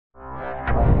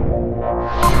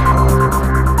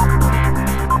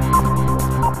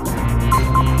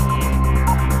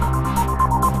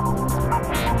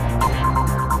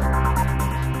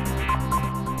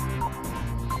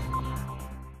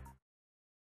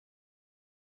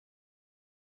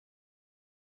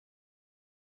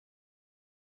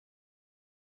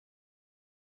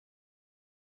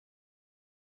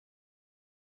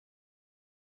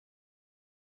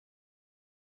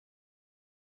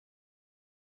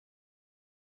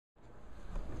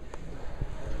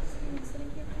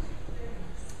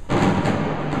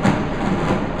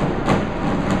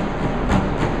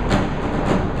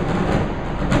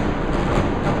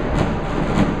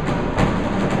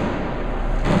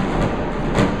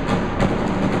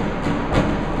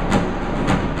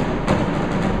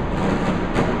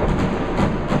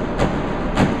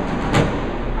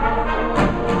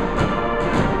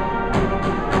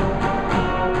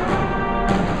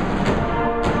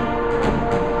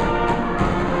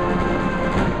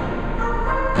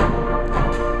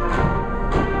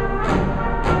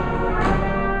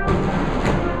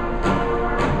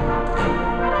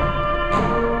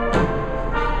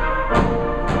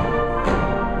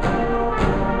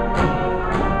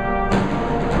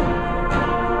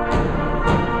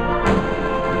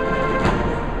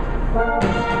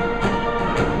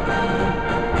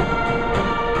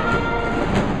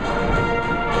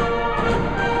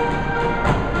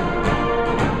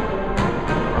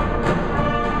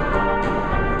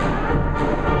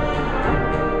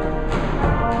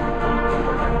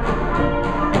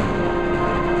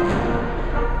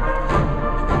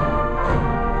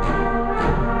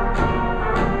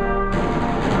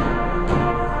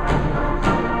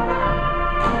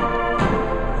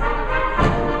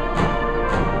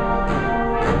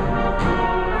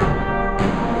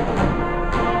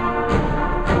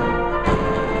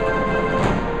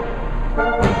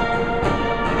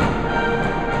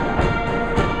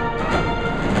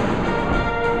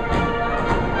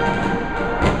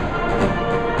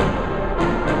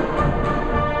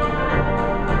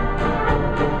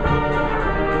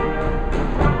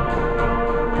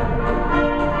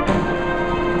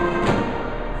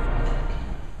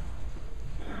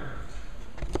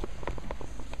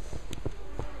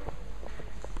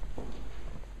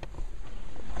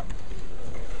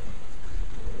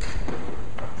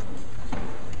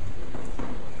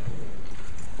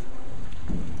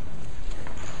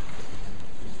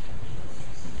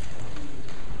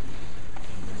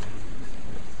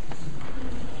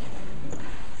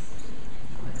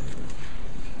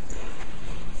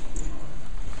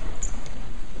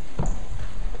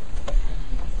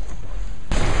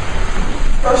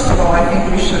First of all, I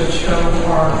think we should show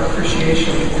our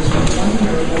appreciation for this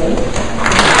wonderful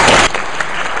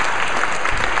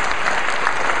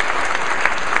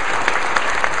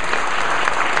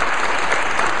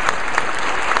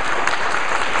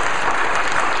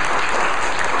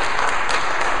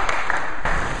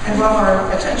And while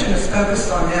our attention is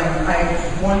focused on them,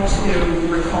 I want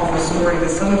to recall a story that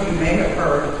some of you may have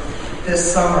heard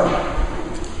this summer.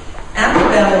 At the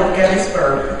Battle of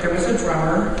Gettysburg, there was a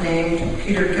drummer named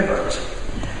Peter Gibbert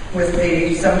with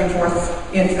the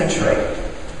 74th Infantry.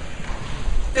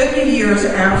 50 years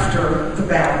after the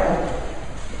battle,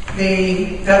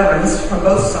 the veterans from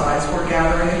both sides were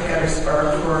gathering at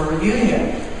Gettysburg for a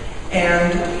reunion.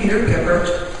 And Peter Gibbert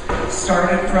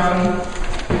started from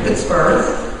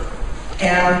Pittsburgh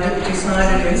and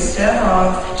decided, instead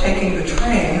of taking the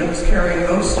train that was carrying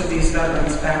most of these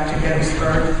veterans back to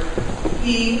Gettysburg,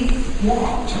 he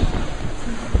walked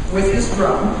with his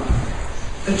drum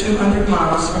the 200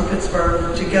 miles from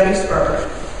Pittsburgh to Gettysburg.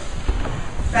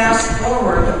 Fast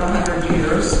forward 100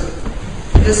 years,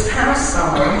 this past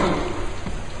summer,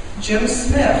 Jim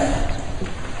Smith,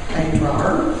 a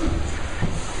drummer,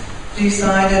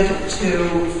 decided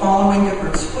to follow in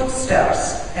Gibbert's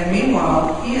footsteps, and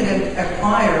meanwhile, he had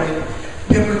acquired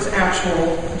Gibbert's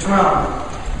actual drum.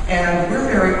 And we're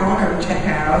very honored to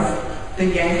have the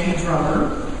Yankee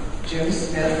drummer, Jim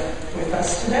Smith, with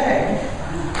us today.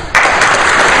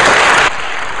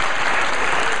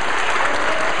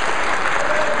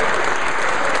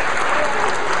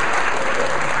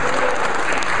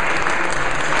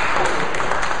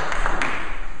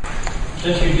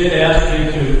 Since you did ask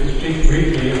me to speak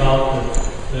briefly about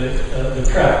the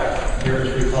trek, here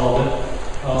as we called it,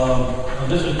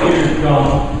 this is Peter's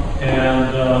drum,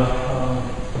 and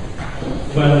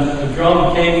when the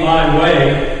drum came my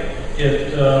way,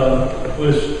 it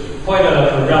was quite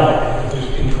a relic. It was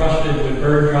encrusted with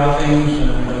bird droppings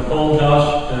and coal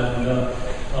dust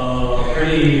and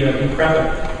pretty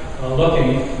decrepit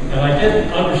looking, and I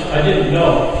didn't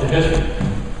know the history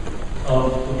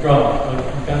of the drum.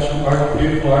 In got some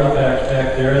beautiful artifacts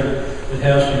back there that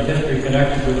has some history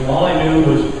connected with them. All I knew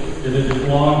was that it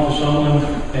belonged to someone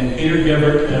named Peter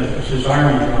Gibbert, and it was his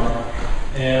army drum.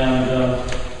 And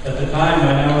at the time,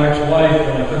 my now ex-wife,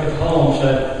 when I took it home,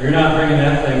 said, "You're not bringing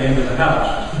that thing into the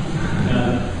house."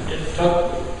 And it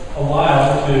took a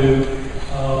while to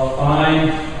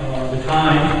find the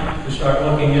time to start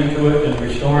looking into it and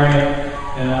restoring it.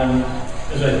 And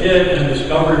as I did and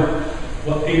discovered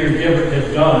what Peter Gibbert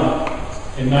had done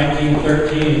in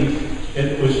 1913,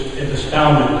 it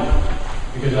astounded me,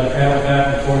 because I traveled back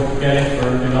and forth to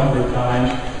Gettysburg a number of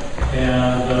times.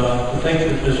 And to think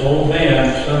that this old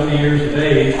man, 70 years of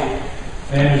age,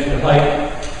 managed to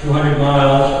hike 200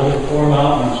 miles over 4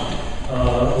 mountains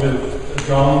with a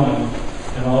drum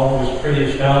and all was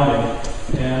pretty astounding.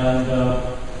 And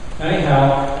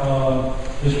anyhow,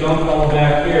 this young fellow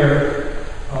back here,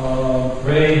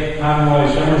 Ray Conroy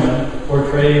Zimmerman,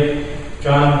 portrayed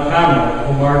John Conroy,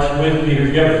 who marched with Peter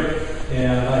Gibbert.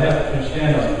 And I have to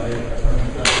stand up there.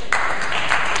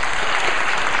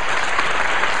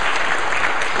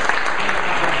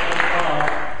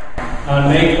 On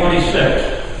May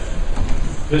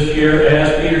 26th, this year,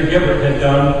 as Peter Gibbert had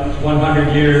done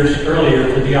 100 years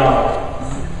earlier to the hour.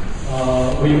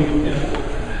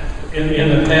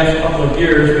 In the past couple of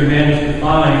years, we managed to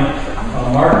find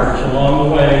markers along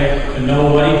the way to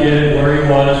know what he did, where he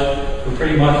was, for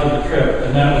pretty much of the trip.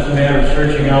 And that was a matter of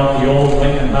searching out the old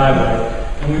Lincoln Highway.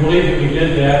 And we believe that we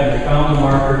did that, and we found the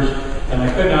markers, and I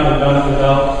could not have done it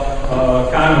without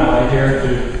Conroy here to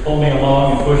pull me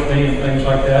along and push me and things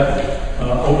like that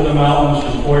over the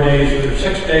mountains in 4 days, or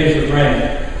 6 days of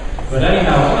rain. But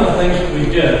anyhow, one of the things that we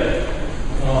did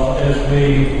as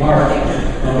we marched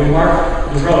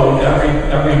the road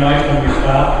every night when we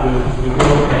stopped with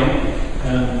road paint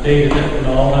and dated it and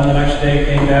all. Then the next day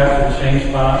came back to the same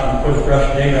spot and put a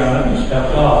fresh date on it and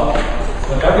stepped off.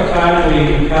 But every time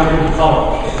we encountered the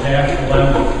colors, the national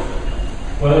emblem,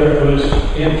 whether it was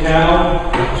in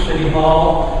town, at the city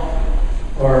hall,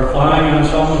 or flying on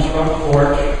someone's front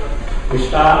porch, we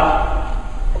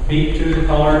stopped, beat to the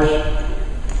colors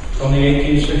from the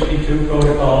 1862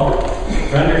 protocol,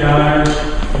 rendered honors,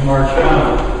 and marched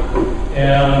on.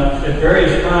 And at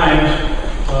various times,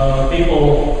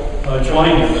 people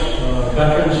joined us.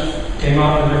 Veterans came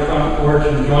out to their front porch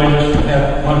and joined us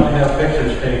and wanted to have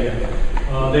pictures taken.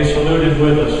 They saluted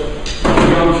with us.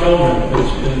 Young children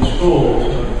in schools.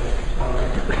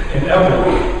 In Everett,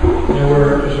 there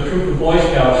was a troop of Boy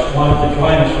Scouts who wanted to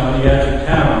join us on the edge of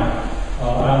town,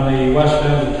 on the west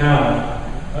end of town.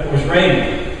 It was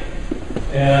raining,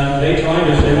 and they joined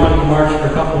us. They wanted to march for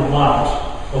a couple of blocks.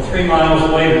 Well, 3 miles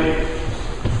later,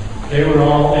 they were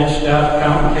all in step,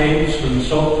 counting cadence and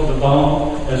soaked to the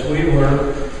bone as we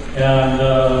were, and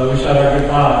we said our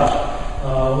goodbyes.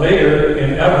 Later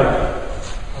in Everett,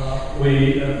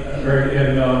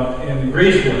 in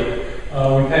Breezewood,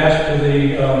 we passed to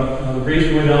the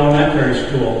Breezewood Elementary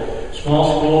School, small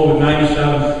school with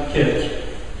 97 kids.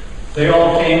 They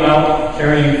all came out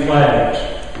carrying flags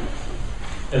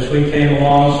as we came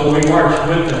along, so we marched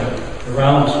with them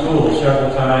around the school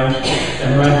several times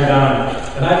and rendered honors.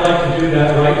 And I'd like to do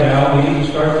that right now. We need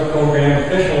to start the program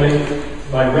officially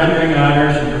by rendering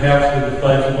honors and perhaps with the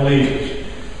Pledge of Allegiance.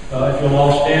 If you'll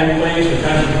all stand, please.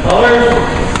 Attention to colors.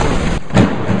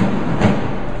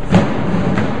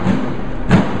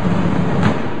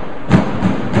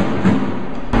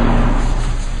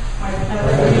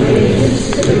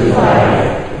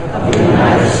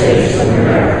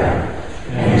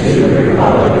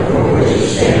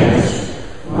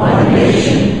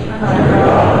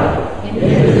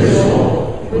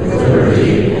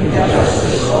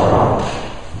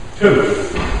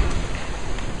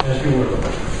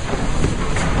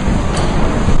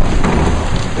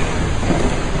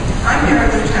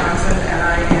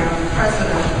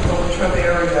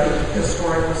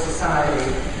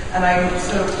 And I'm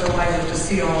so delighted to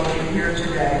see all of you here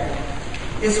today.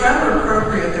 It's rather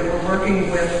appropriate that we're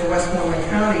working with the Westmoreland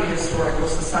County Historical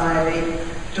Society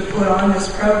to put on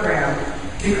this program,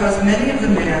 because many of the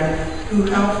men who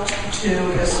helped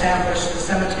to establish the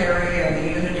cemetery and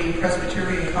the Unity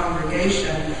Presbyterian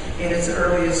congregation in its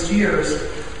earliest years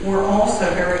were also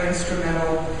very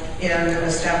instrumental in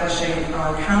establishing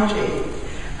our county.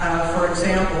 For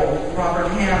example, Robert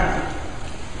Hanna.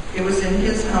 It was in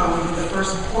his home the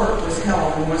first court was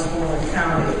held in Westmoreland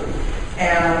County,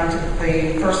 and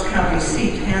the first county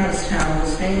seat, Hannastown,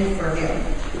 was named for him.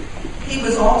 He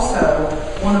was also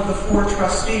one of the 4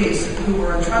 trustees who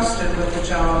were entrusted with the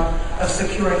job of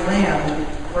securing land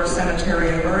for a cemetery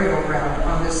and burial ground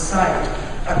on this site.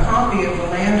 A copy of the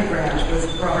land grant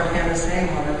with Robert Hanna's name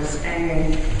on it is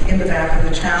hanging in the back of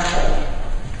the chapel.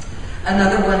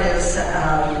 Another one is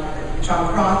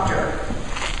John Proctor.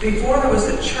 Before there was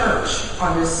a church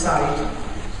on this site,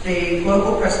 the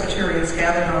local Presbyterians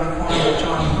gathered on the corner of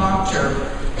John Proctor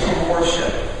to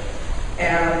worship.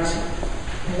 And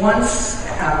once,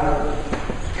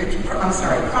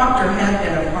 Proctor had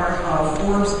been a part of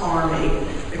Forbes' army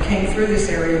that came through this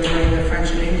area during the French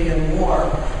and Indian War.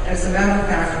 As a matter of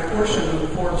fact, a portion of the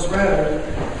Forbes Road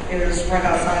is right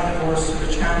outside the doors to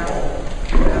the chapel,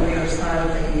 on the other side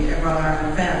of the wrought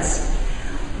iron fence.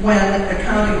 When the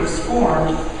county was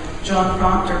formed, John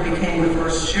Proctor became the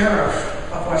first sheriff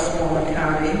of Westmoreland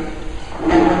County,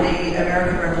 and when the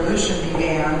American Revolution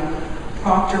began,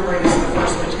 Proctor raised the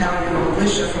first battalion of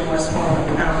militia from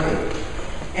Westmoreland County.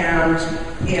 And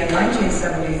in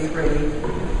 1973,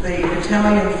 the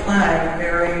battalion flag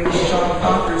bearing John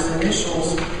Proctor's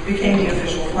initials became the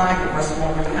official flag of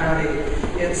Westmoreland County.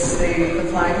 It's the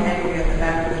flag hanging at the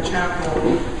back of the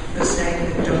chapel, the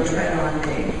saying, "Don't tread on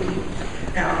me."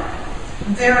 Now,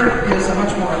 there is a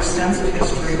much more extensive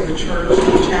history of the church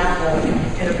and the chapel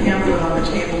in a pamphlet on the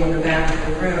table in the back of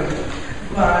the room.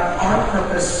 But our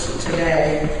purpose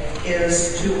today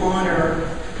is to honor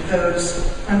those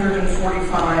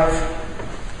 145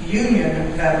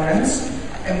 Union veterans,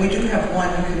 and we do have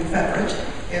one Confederate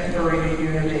buried in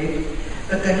Unity,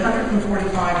 but the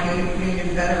 145 Union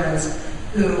veterans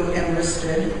who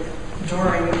enlisted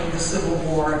during the Civil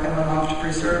War and went off to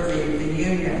preserve the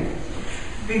Union.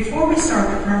 Before we start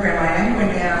the program, I am going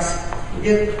to ask,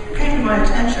 it came to my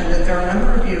attention that there are a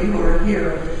number of you who are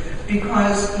here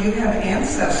because you have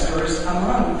ancestors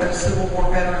among the Civil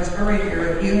War veterans buried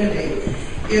here at Unity.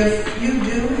 If you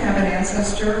do have an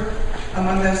ancestor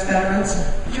among those veterans,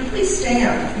 would you please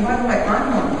stand? And by the way,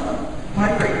 I'm one of them. My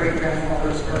great-great-grandfather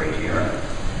is buried here.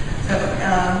 So,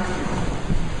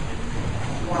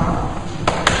 wow.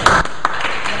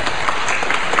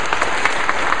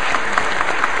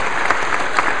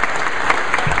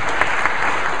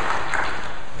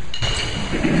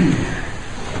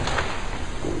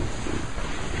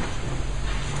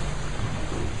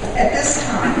 At this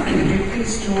time, would you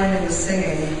please join in the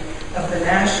singing of the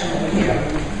national hymn,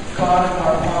 God of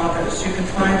Our Fathers. You can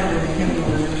find it in the hymnal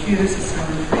in the pews. It's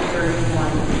number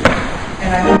 331.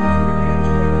 And I hope you really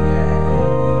enjoy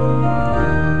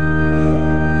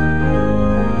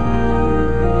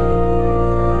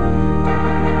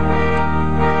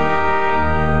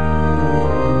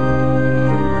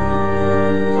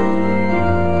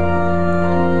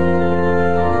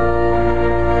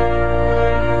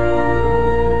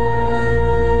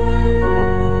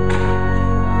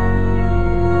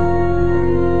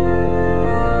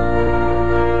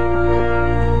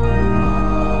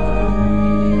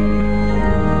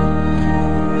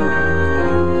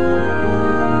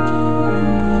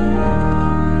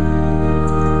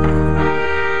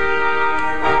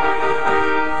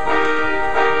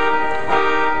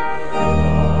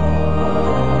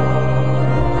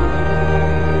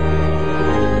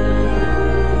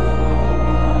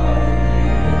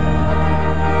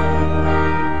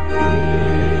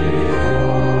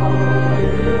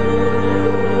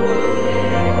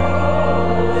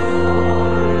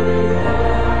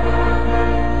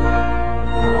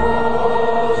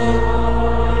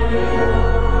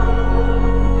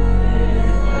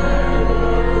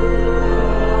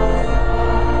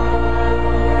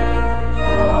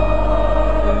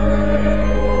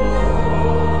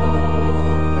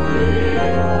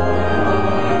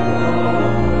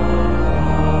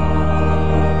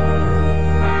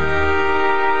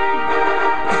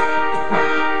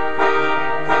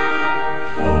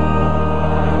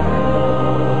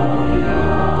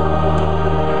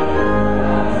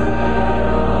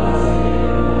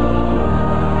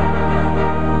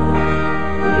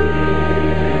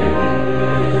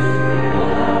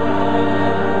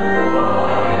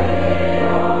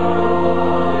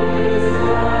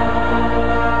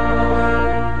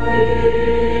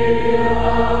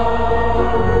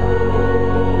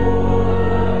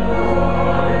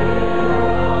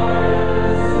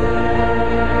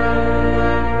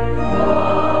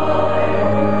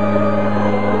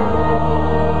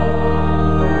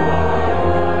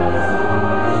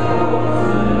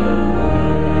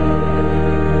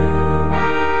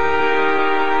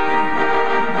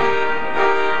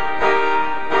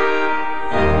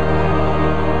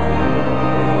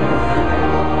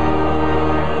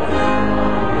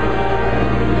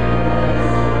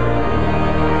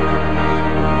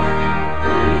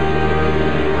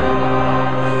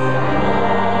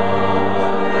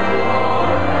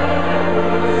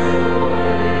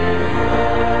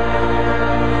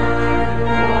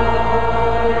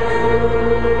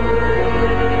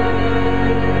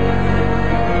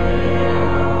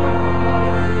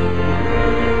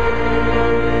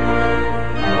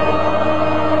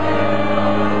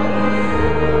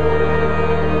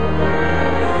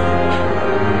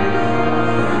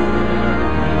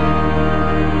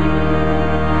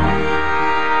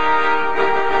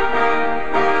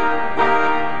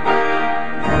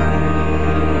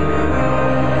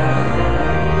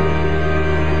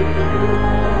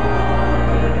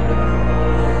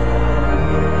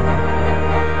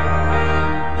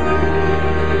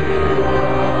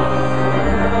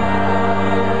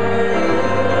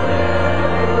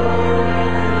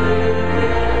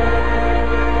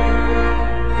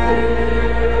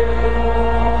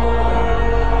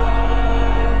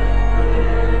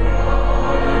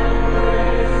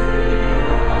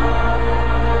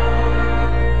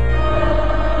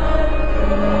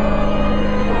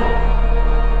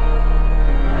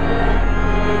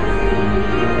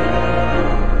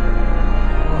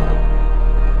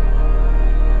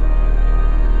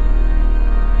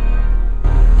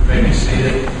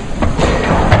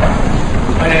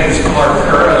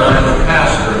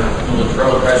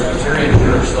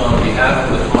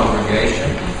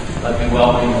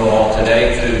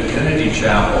today to Unity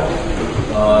Chapel.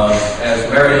 As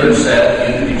Mary Lou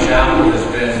said, Unity Chapel has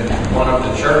been one of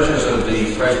the churches of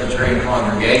the Presbyterian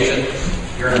congregation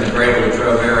here in the Greater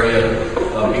Latrobe area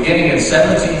beginning in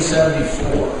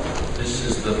 1774. This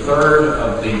is the third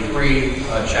of the three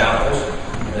chapels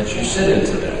that you sit in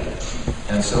today.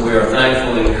 And so we are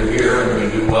thankful that you're here, and we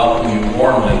do welcome you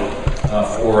warmly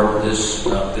for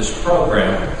this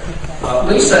program.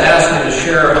 Lisa asked me to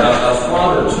share a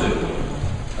thought or two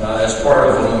as part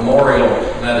of a memorial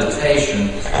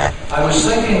meditation. I was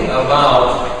thinking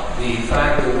about the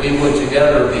fact that we would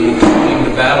together be singing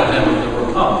the Battle Hymn of the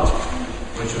Republic,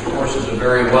 which of course is a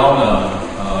very well-known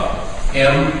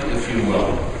hymn, if you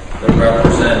will, that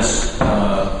represents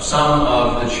some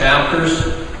of the chapters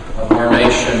of our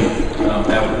nation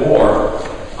at war.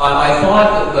 I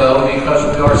thought, though, because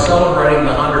we are celebrating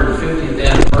the 150th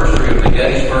anniversary of the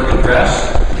Gettysburg Address,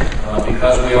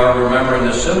 because we are remembering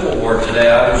the Civil War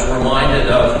today, I was reminded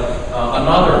of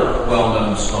another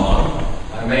well-known song.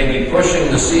 I may be pushing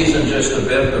the season just a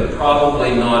bit, but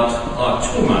probably not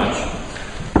too much.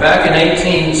 Back in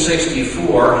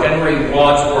 1864, Henry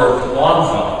Wadsworth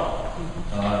Longfellow,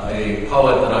 a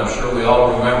poet that I'm sure we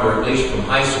all remember at least from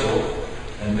high school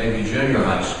and maybe junior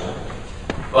high school,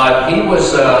 but he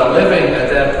was living at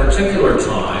that particular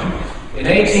time. In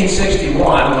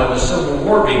 1861, when the Civil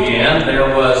War began, there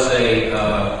was a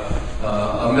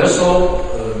missile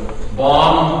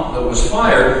bomb that was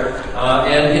fired,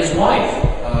 and his wife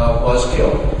was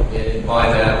killed by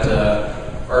that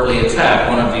early attack,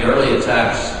 one of the early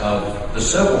attacks of the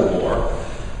Civil War.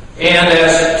 And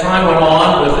as time went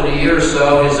on, within a year or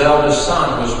so, his eldest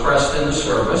son was pressed into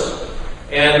service.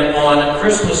 And on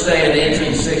Christmas Day in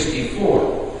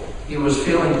 1864, he was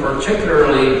feeling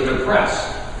particularly depressed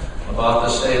about the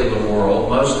state of the world,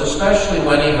 most especially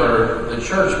when he heard the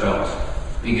church bells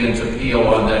begin to peal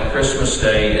on that Christmas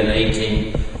Day in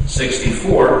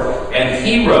 1864. And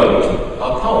he wrote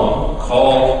a poem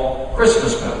called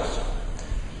Christmas Bells.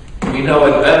 We know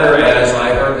it better as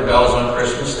I Heard the Bells on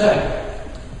Christmas Day,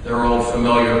 their old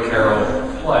familiar carol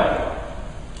play.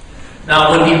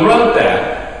 Now, when he wrote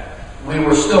that, we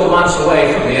were still months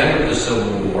away from the end of the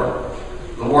Civil War.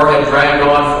 The war had dragged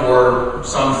on for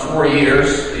some 4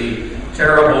 years. The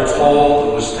terrible toll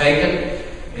that was taken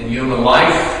in human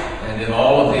life and in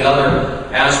all of the other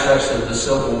aspects of the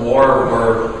Civil War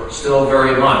were still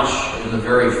very much in the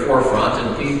very forefront,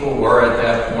 and people were at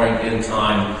that point in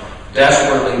time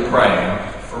desperately praying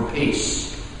for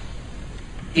peace.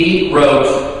 He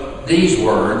wrote these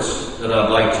words that I'd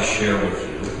like to share with you.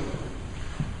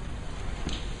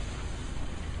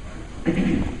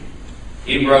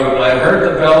 He wrote, "I heard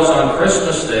the bells on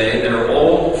Christmas Day, their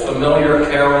old familiar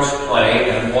carols play,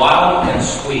 and wild and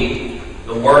sweet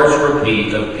the words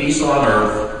repeat of peace on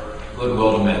earth,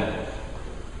 goodwill to men."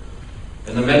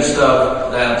 In the midst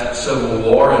of that Civil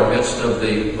War, in the midst of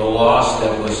the loss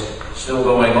that was still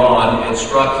going on, it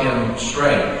struck him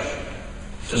strange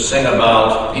to sing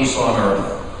about peace on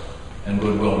earth and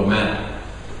goodwill to men.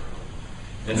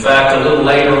 In fact, a little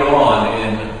later on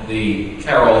in the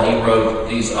carol, he wrote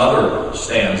these other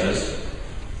stanzas.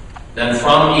 "Then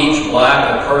from each black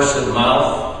accursed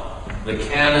mouth the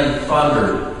cannon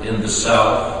thundered in the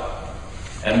south,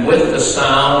 and with the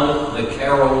sound the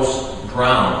carols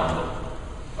drowned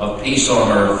of peace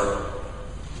on earth,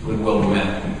 goodwill to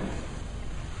men."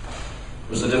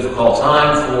 It was a difficult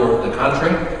time for the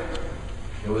country.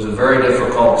 It was a very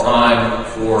difficult time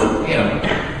for him.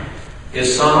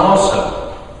 His son also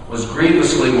was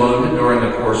grievously wounded during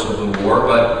the course of the war,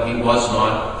 but he was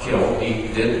not killed. He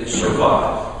did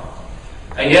survive.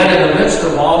 And yet, in the midst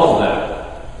of all of that,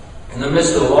 in the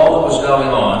midst of all that was going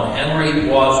on, Henry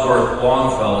Wadsworth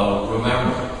Longfellow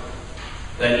remembered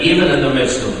that even in the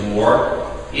midst of war,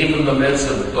 even in the midst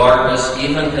of darkness,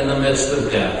 even in the midst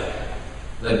of death,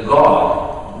 that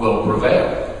God will prevail.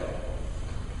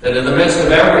 That in the midst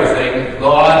of everything,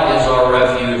 God is our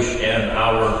refuge and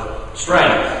our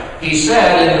strength. He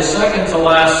said in the second to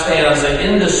last stanza,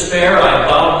 "In despair I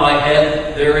bowed my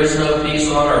head, there is no peace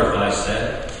on earth, I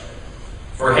said.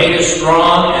 For hate is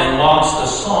strong and mocks the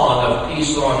song of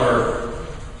peace on earth,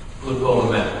 goodwill to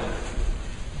men."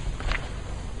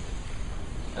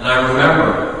 And I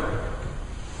remember,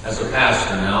 as a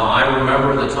pastor now, I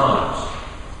remember the times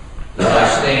that I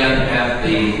stand at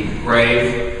the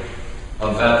grave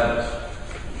of veterans.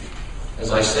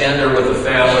 As I stand there with a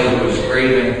family who is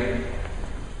grieving,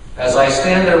 as I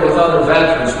stand there with other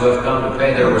veterans who have come to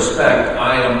pay their respect,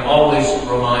 I am always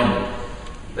reminded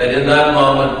that in that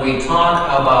moment we talk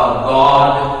about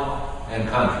God and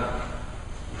country.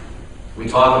 We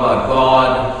talk about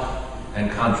God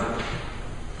and country.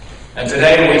 And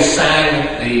today we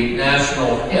sang the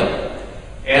national hymn,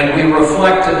 and we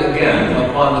reflected again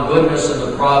upon the goodness and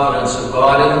the providence of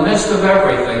God in the midst of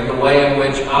everything, the way in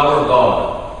which our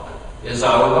God is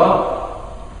our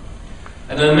God.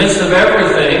 And in the midst of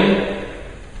everything,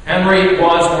 Henry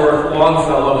Wadsworth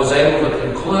Longfellow was able to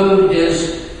conclude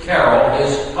his carol,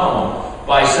 his poem,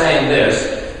 by saying this: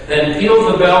 "Then peal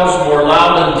the bells more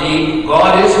loud and deep,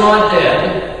 God is not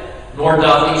dead, nor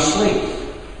doth he sleep.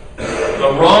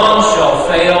 The wrong shall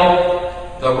fail,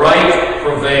 the right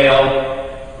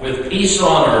prevail, with peace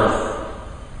on earth,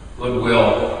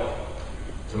 goodwill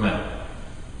to men."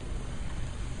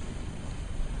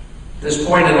 At this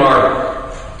point in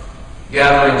our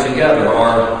gathering together,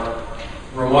 our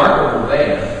remarkable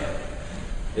band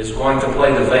is going to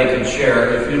play the vacant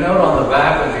chair. If you note on the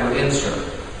back of your insert,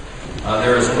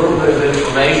 there is a little bit of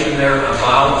information there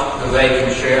about the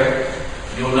vacant chair.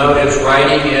 You'll note it's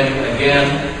writing in,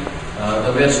 again,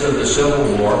 the midst of the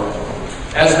Civil War.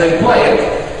 As they play it,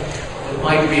 it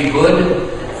might be good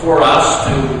for us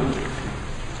to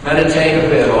meditate a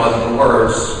bit on the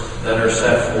words that are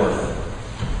set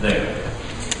forth there.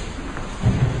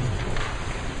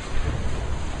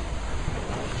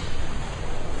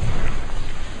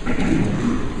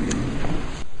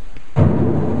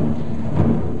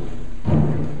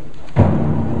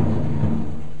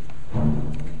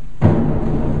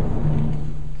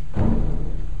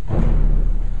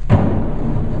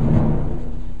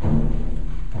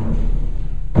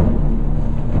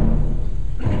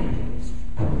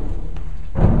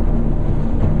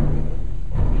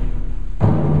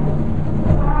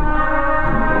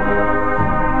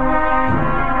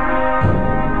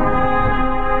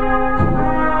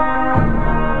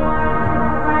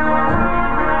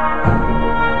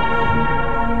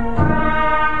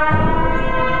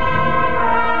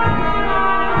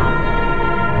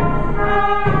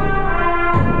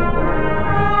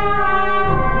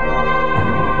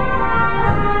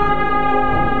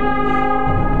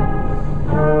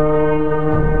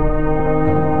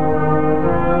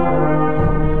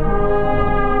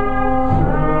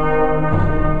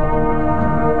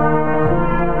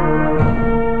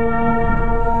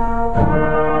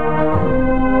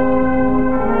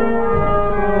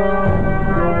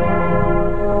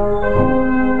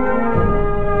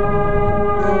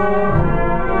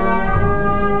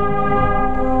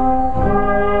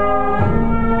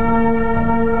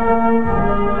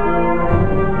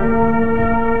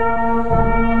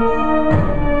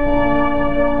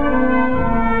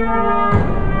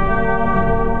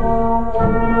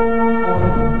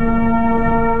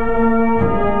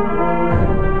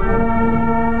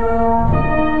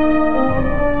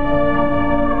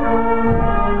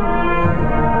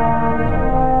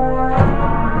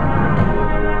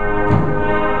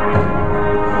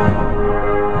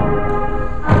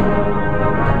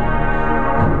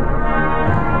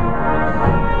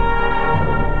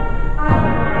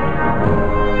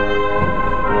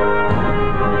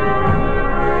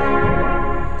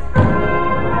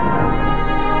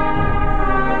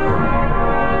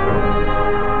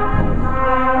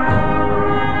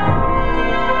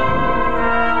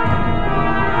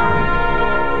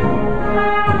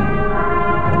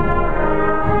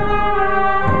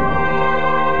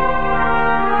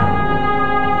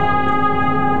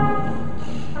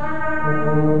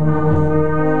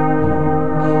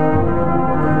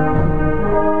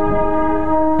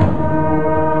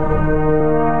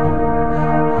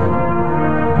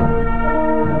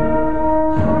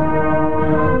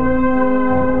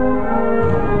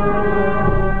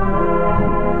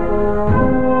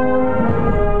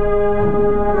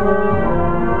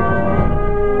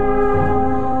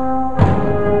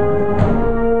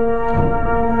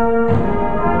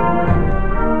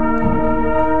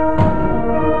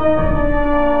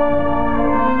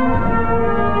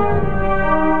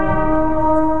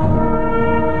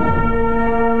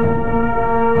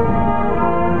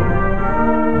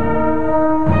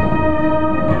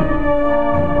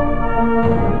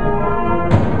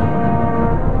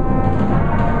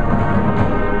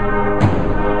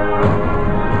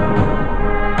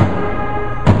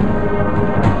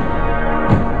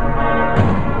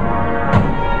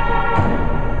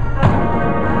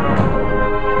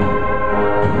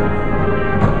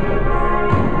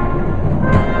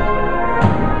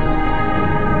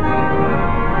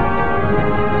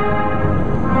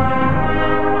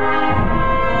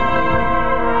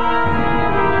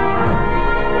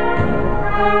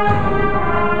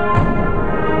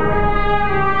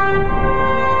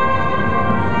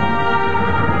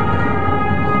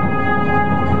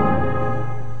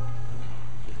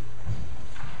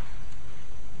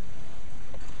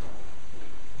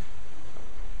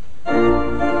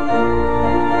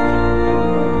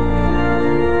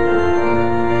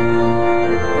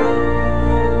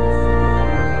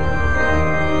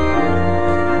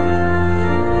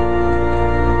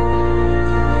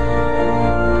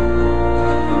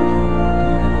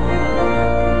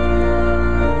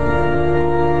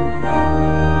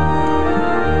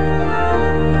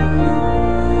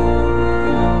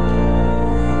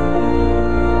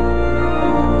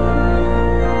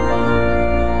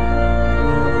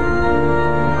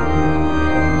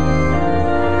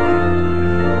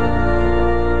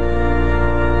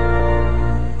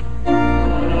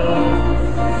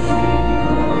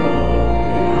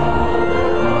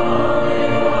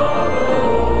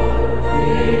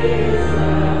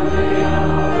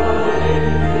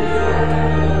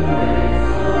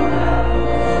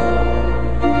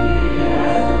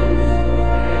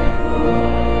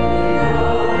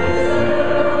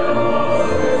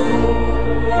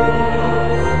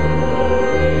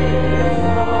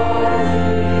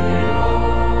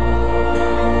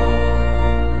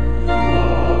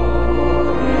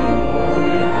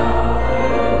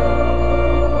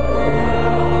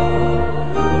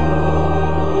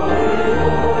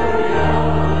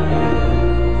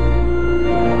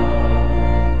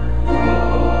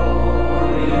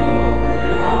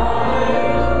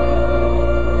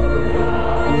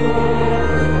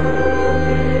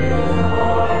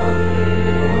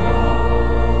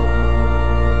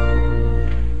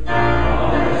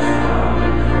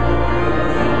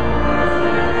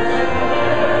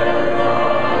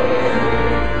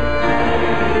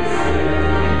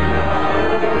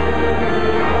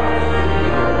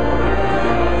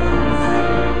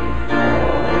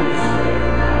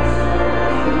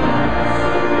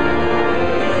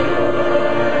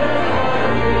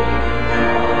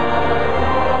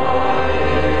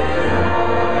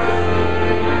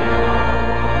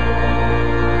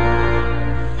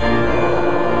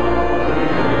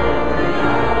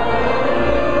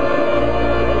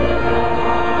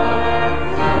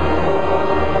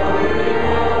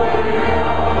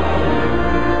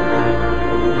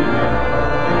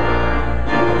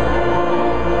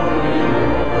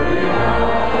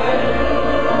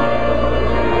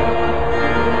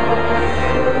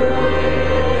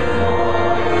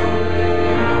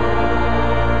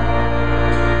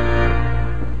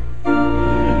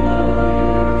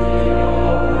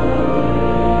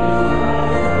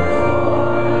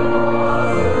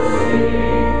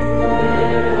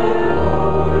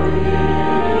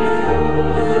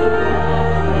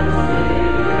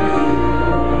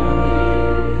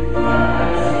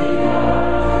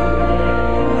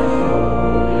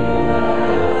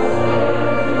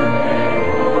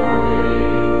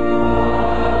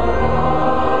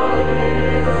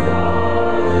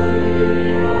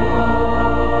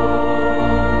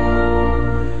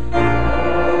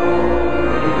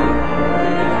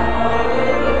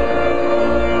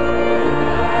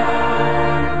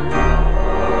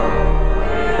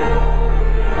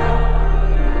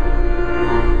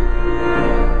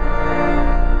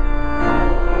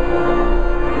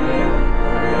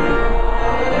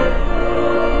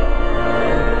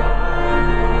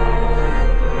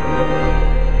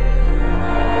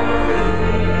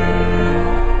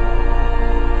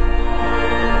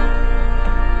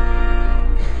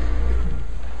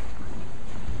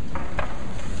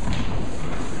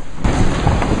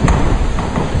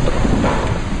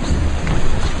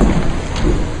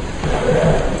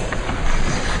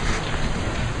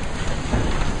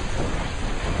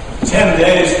 10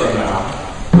 days from now,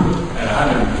 and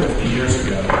 150 years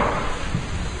ago,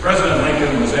 President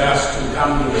Lincoln was asked to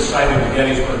come to the site of the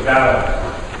Gettysburg Battle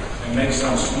and make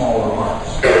some small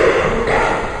remarks.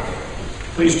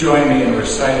 Please join me in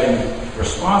reciting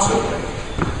responsibly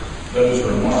those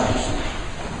remarks.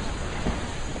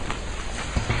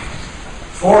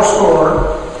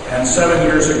 77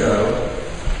 years ago,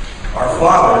 our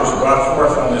fathers brought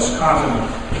forth on this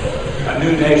continent a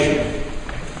new nation,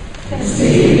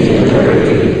 conceived in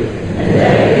liberty and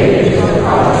dedicated to the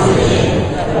proposition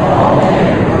that all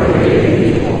men are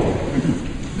created equal.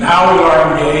 Now we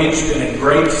are engaged in a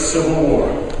great civil war,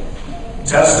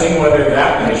 testing whether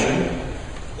that nation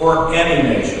or any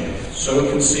nation so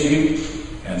conceived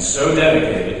and so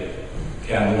dedicated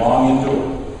can long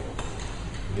endure.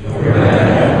 We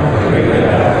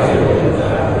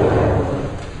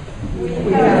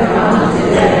have come to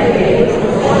dedicate a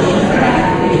portion of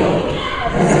that field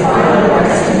as final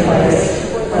resting place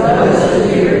for those who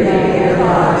dear their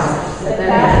lives that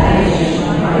nation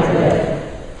might live.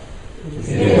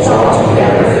 It is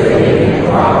altogether fitting and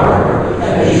proper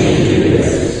that we should do this.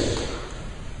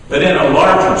 But in a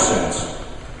larger sense,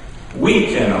 we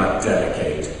cannot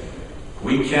dedicate,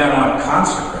 we cannot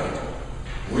consecrate,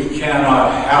 we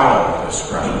cannot hallow this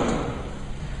ground.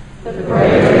 The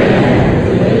brave men,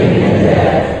 the living and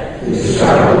dead, who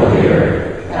struggled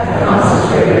here, have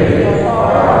consecrated the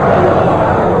far above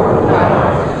our world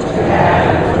power to add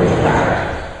or detract.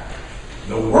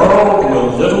 The world will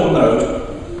little note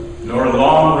nor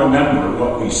long remember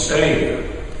what we say here,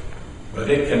 but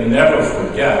it can never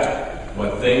forget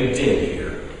what they did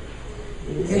here.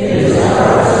 It is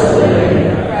us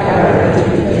living rather than to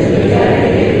be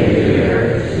dedicated here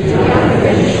to the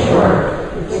unfinished work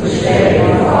which they who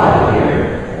fought here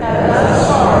have thus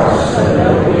far so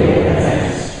nobly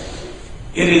advanced.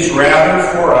 It is rather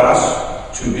for us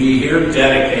to be here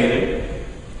dedicated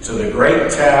to the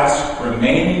great task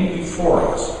remaining before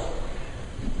us,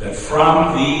 that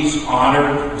from these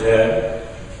honored dead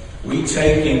we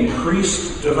take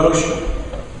increased devotion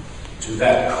to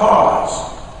that cause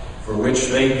for which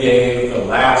they gave the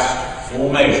last full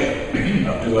measure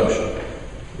of devotion.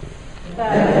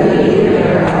 That we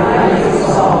their eyes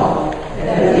resolve,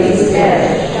 that these dead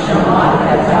shall not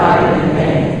have died in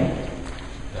vain.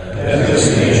 That this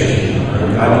nation, under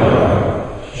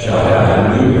God, shall have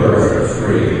a new birth of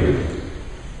freedom,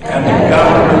 and the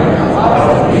government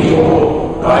of the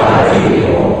people, by the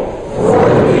people, for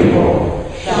the people,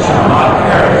 shall not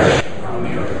perish from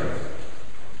the earth.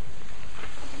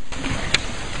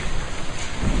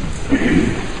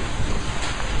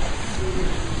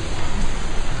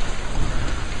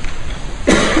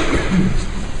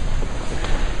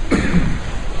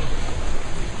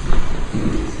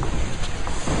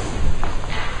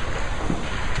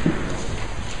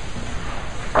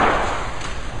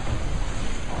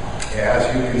 As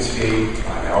you can see,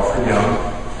 I'm Alfred Young,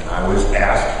 and I was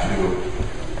asked to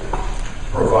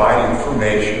provide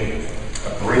information, a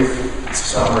brief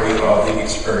summary of the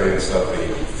experience of the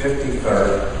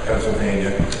 53rd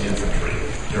Pennsylvania Infantry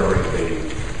during the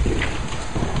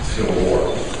Civil War.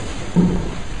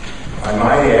 I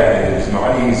might add, it is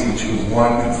not easy to,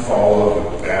 one,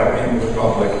 follow the battle in the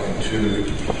Republic and two,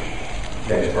 the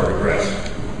Gettysburg Address.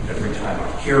 Every time I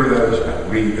hear those, I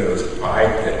read those, I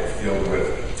get filled with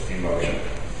emotion.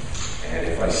 And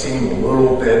if I seem a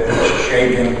little bit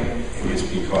shaken, it is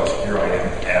because here I am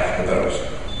after those.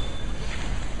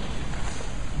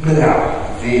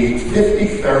 Now, the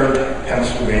 53rd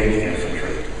Pennsylvania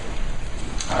Infantry.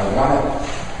 I want to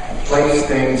place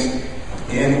things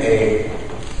in a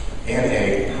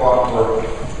proper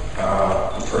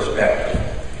perspective.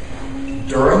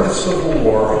 During the Civil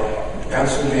War,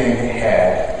 Pennsylvania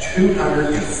had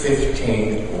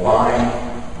 215 line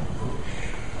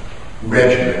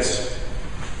regiments.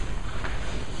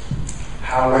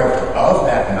 However, of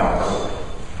that number,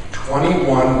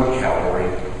 21 were cavalry,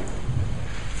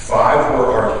 5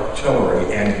 were artillery,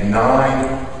 and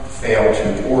 9 failed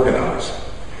to organize.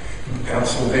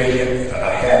 Pennsylvania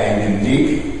had a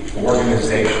unique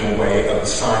organizational way of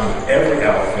assigning every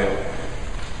outfit,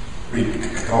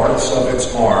 regardless of its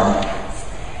arm.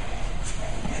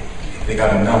 They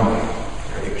got a number.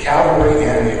 The cavalry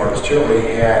and the artillery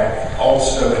had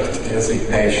also a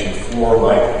designation for,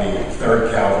 like, the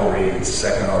 3rd Cavalry,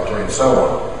 2nd Artillery, and so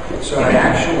on. So in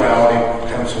actuality,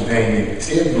 Pennsylvania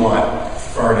did not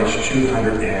furnish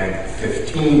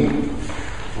 215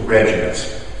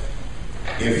 regiments.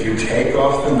 If you take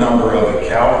off the number of the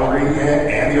cavalry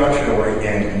and the artillery,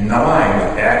 and 9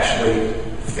 actually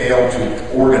failed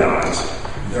to organize,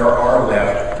 there are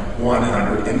left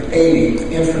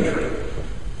 180 infantry.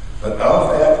 But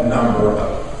of that number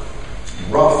of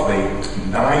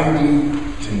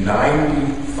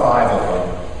 55 of them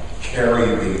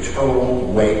carry the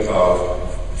total weight of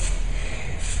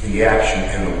the action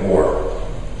in the war.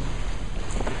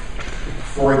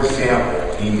 For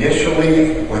example,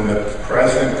 initially, when the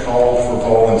president called for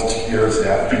volunteers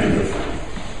after the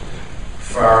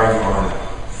firing on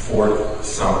Fort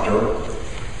Sumter,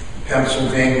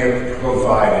 Pennsylvania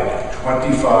provided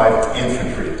 25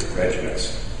 infantry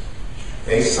regiments.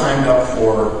 They signed up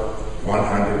for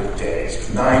 100 days,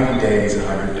 90 days,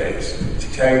 100 days.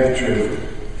 To tell you the truth,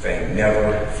 they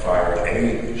never fired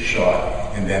any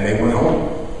shot, and then they went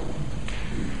home.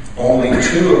 Only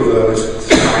 2 of those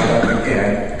signed up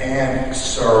again and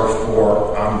served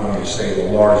for, I'm going to say, the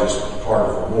largest part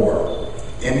of the war.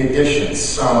 In addition,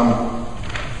 some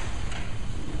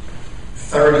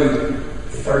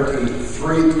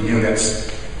 33 units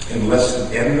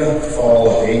enlisted in the fall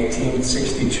of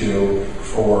 1862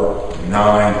 for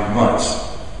 9 months.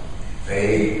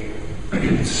 They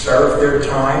served their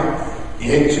time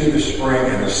into the spring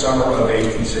and the summer of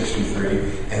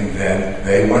 1863, and then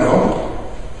they went home.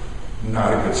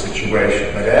 Not a good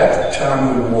situation. But at the time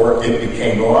of the war, it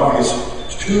became obvious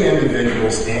to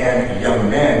individuals and young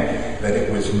men that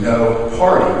it was no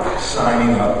party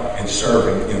signing up and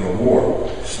serving in the war.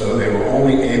 So they were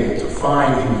only able to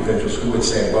find individuals who would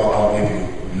say, well, I'll give you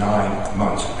 9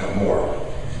 months and more.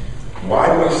 Why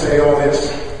do I say all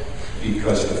this?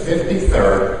 Because the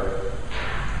 53rd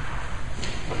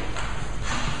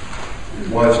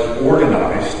was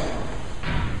organized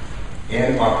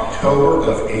in October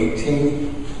of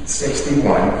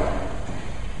 1861.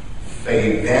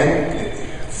 They then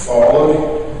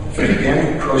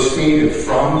proceeded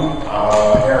from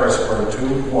Harrisburg to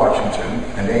Washington,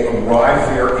 and they arrived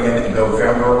there in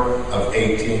November of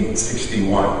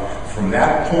 1861. From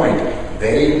that point,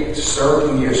 they served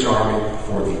in the U.S. Army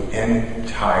for the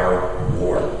entire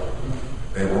war.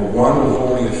 They were one of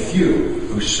only a few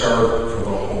who served for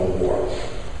the whole war.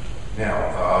 Now,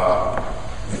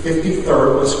 the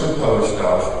 53rd was composed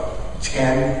of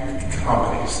 10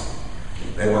 companies.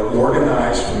 They were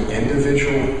organized from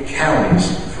individual counties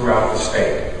throughout the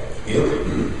state.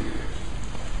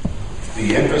 The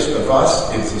interest of us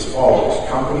is as follows.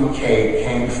 Company K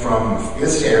came from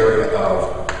this area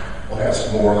of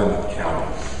Westmoreland County.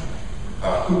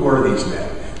 Who were these men?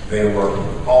 They were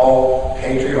all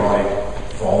patriotic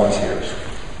volunteers.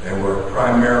 They were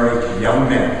primarily young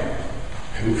men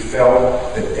who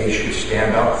felt that they should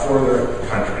stand up for their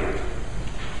country.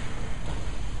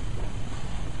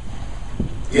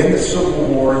 In the Civil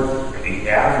War, the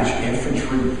average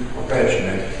infantry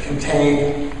regiment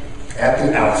contained, at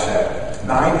the outset,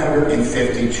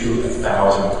 950 to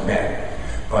 1,000 men.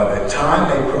 By the time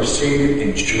they proceeded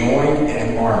and joined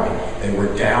an army, they were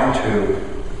down to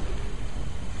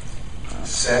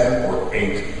 700 or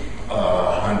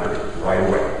 800 right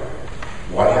away.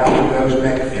 What happened to those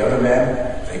men? The other men,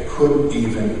 they couldn't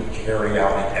even carry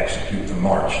out and execute the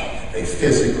march. They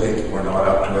physically were not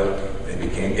up to it. They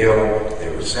became ill. They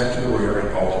were sent to the rear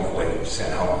and ultimately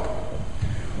sent home.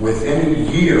 Within a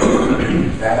year,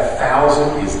 that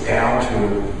 1,000 is down to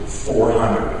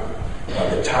 400. By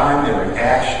the time they're in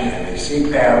action and they see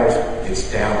battles, it's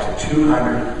down to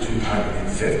 200,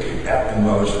 250, at the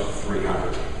most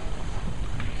 300.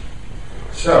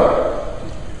 So,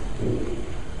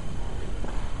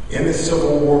 in the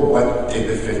Civil War, what did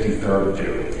the 53rd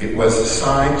do? It was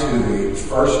assigned to the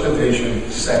 1st Division,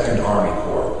 2nd Army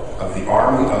Corps of the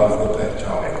Army of the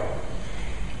Potomac.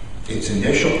 Its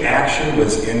initial action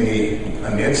was in the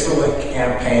Peninsula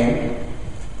Campaign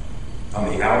on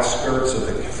the outskirts of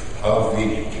the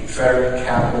Confederate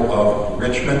capital of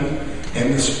Richmond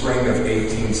in the spring of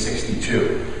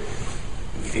 1862.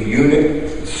 The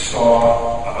unit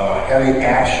saw heavy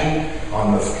action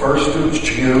on the 1st of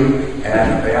June at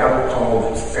a battle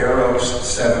called Fair Oaks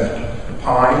 7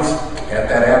 Pines. At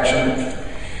that action,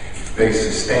 they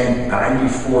sustained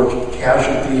 94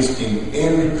 casualties,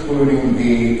 including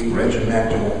the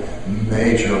regimental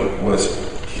major was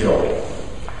killed.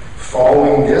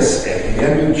 Following this, at the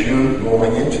end of June,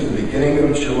 going into the beginning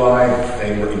of July,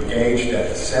 they were engaged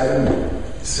at 7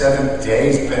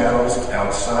 days battles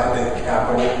outside the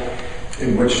capital,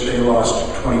 in which they lost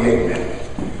 28 men.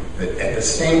 But at the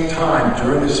same time,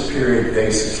 during this period,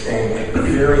 they sustained a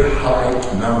very high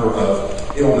number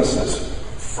of illnesses,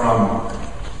 from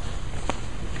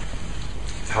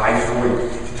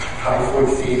typhoid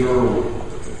fever,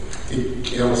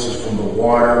 illnesses from the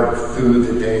water, food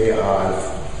that they,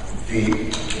 the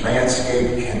landscape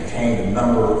contained a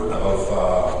number of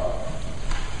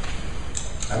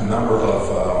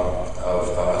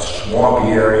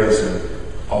swampy areas and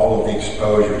all of the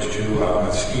exposures to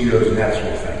mosquitoes and that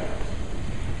sort of thing.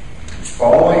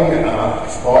 Following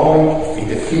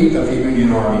the defeat of the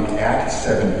Union Army at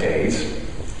 7 days,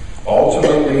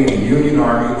 ultimately the Union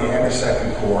Army and the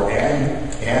Second Corps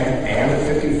and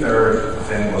the 53rd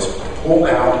then was pulled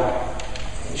out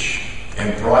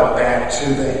and brought back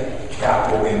to the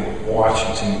capital in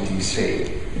Washington,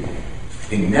 D.C.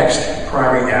 The next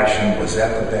primary action was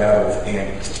at the Battle of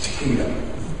Antietam,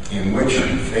 in which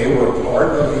they were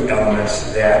part of the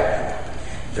elements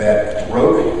that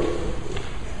broke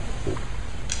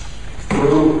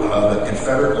through the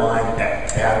Confederate line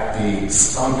at the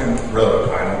Sunken Road.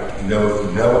 I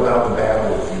don't know about the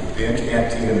battle. If you've been to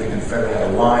Antietam, the Confederate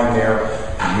had a line there.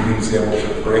 The Union was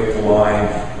able to break the line.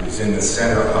 It was in the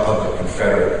center of the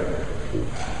Confederate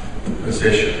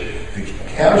position. The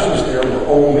casualties there were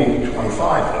only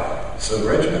 25 though, so the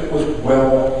regiment was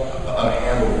well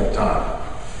handled at the time.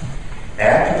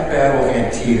 After the Battle of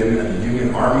Antietam, the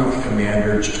Union Army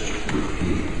commander,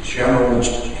 General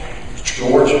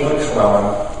George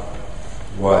McClellan,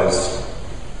 was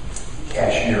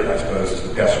cashiered, I suppose is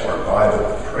the best word, by the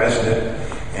President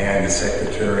and the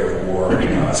Secretary of War,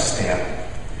 Stanton.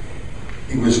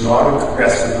 He was not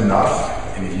aggressive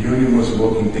enough, and the Union was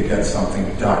looking to get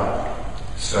something done.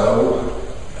 So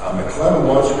McClellan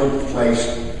was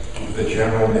replaced with a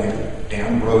general named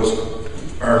Ambrose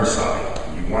Burnside.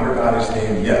 You wonder about his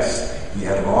name? Yes. He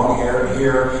had long hair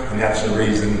here, and that's the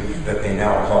reason that they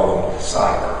now call him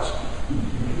Sideburns.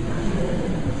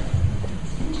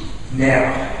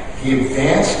 Now, he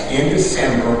advanced in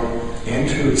December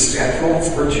into central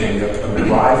Virginia,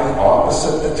 arriving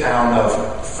opposite the town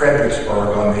of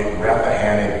Fredericksburg on the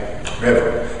Rappahannock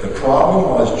River. The problem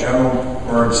was General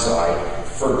Burnside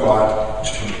forgot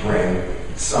to bring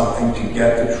something to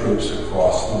get the troops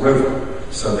across the river.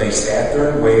 So they sat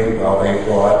there and waited while they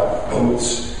brought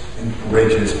boats and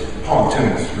bridges,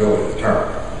 pontoons is really the term.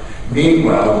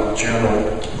 Meanwhile,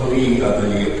 General Lee,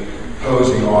 the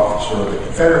opposing officer of the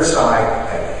Confederate side,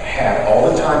 had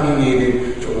all the time he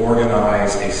needed to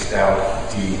organize a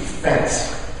stout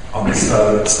defense on the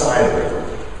southern side of the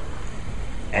river.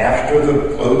 After the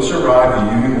boats arrived,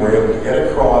 the Union were able to get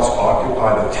across,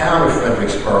 occupy the town of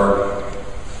Fredericksburg.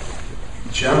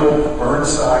 General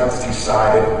Burnside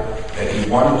decided that he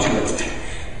wanted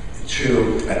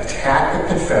to attack the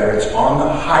Confederates on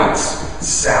the heights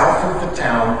south of the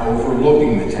town,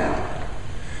 overlooking the town.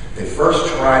 They first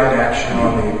tried an action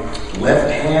on the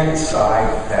left-hand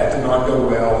side. That did not go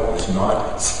well. It was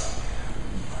not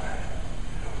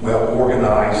well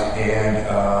organized and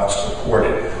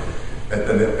supported. But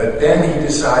then he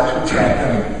decided to attack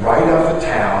them right up the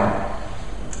town,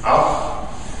 up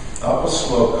a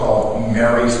slope called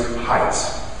Mary's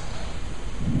Heights.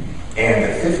 And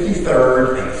the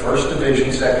 53rd and the 1st Division,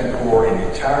 2nd Corps, and the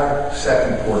entire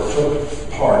 2nd Corps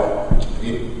took part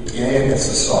in this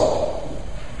assault.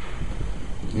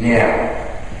 Now,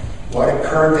 what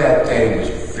occurred that day was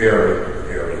very,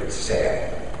 very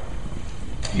sad.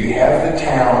 You have the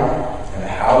town and the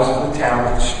houses of the town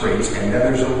and the streets, and then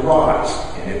there's a rise.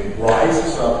 And it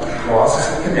rises up,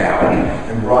 crosses the canal,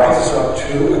 and rises up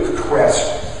to a crest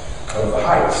of the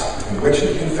heights, in which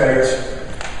the Confederates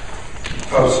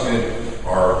posted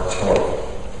artillery.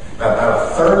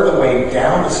 About a third of the way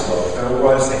down the slope, there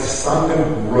was a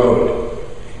sunken road.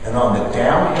 And on the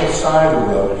downhill side of the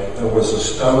road, there was a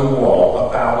stone wall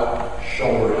about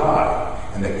shoulder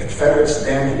high. And the Confederates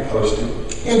then had posted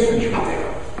infantry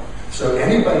there. So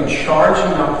anybody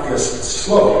charging up this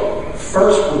slope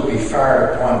first would be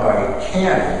fired upon by a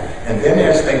cannon, and then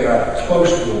as they got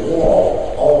close to the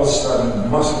wall, all of a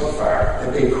sudden musket fire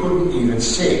that they couldn't even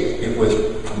see. It was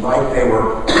like they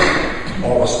were,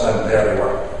 all of a sudden, there they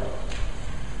were.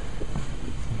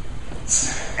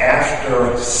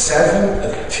 After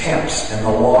 7 attempts and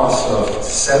the loss of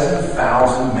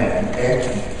 7,000 men,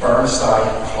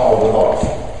 Burnside called it off.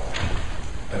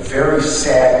 A very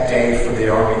sad day for the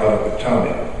Army of the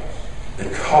Potomac. The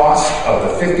cost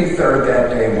of the 53rd that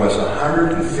day was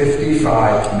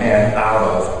 155 men out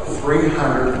of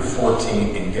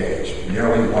 314 engaged,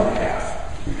 nearly one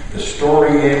half. The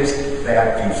story is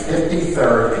that the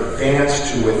 53rd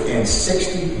advanced to within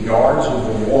 60 yards of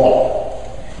the wall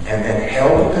and then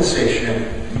held a position,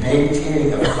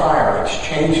 maintaining a fire,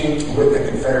 exchanging with the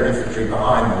Confederate infantry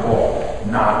behind the wall.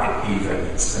 Not an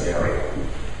even scenario.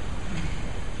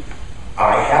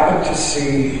 I happened to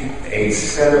see a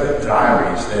set of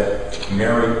diaries that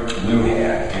Mary Lou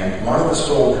had, and one of the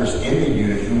soldiers in the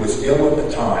unit who was ill at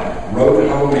the time wrote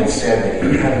home and said that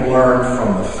he had learned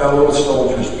from the fellow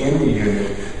soldiers in the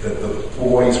unit that the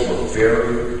boys were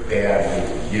very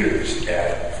badly used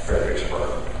at Fredericksburg.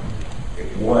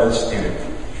 It was an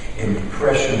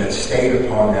impression that stayed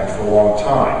upon them for a long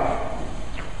time.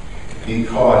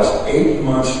 because 8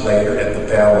 months later at the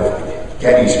Battle of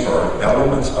Gettysburg,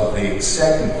 elements of the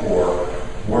 2nd Corps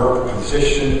were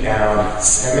positioned down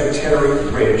Cemetery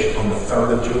Ridge on the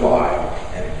 3rd of July,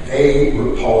 and they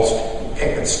repulsed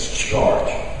Pickett's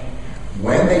charge.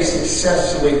 When they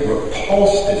successfully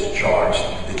repulsed this charge,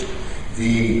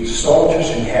 the soldiers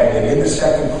who had been in the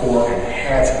 2nd Corps and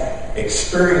had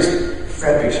experienced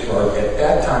Fredericksburg at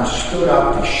that time stood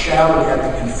up and shouted at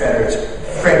the Confederates,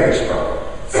 Fredericksburg,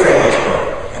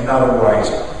 Fredericksburg. In other words,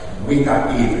 we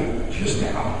got even just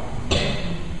now.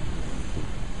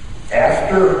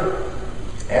 After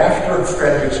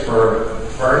Fredericksburg,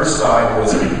 Burnside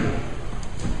was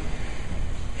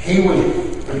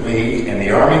relieved, and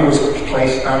the army was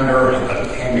placed under the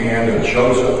command of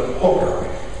Joseph Hooker.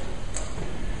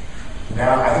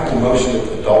 Now, I think we're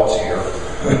mostly adults here.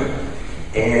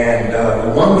 And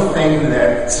the one thing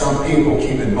that some people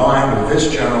keep in mind with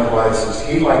this general is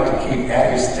he liked to keep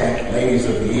at his tent ladies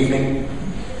of the evening,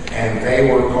 and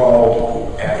they were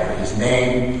called after his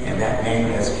name, and that name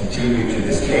has continued to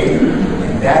this day,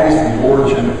 and that is the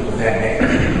origin of that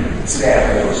name,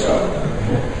 sadly or so.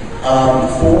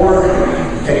 For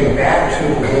getting back to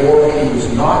the war, he was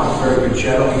not a very good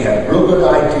general. He had real good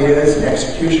ideas, and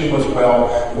execution was well.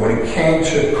 When it came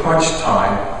to crunch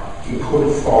time, he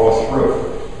couldn't follow through.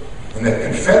 And the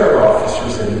Confederate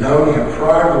officers that had known him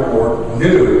prior to the war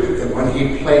knew that when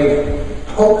he played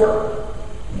poker,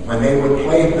 when they would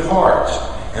play cards,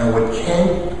 and when it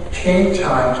came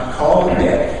time to call it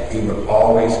dead, he would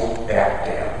always back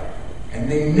down. And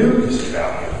they knew this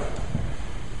about him.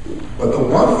 But the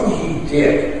one thing he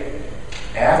did,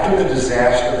 after the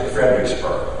disaster at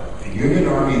Fredericksburg, the Union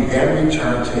Army then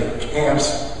returned to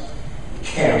camps,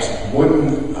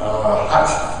 wooden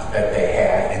huts that they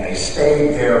had, and they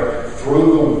stayed there through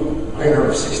the winter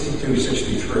of 62,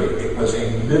 63. It was a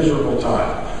miserable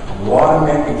time. A lot of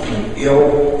men became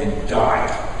ill and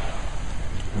died.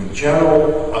 When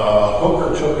General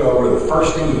Hooker took over, the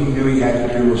first thing he knew he had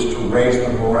to do was to raise the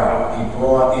morale. He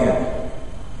brought in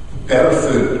better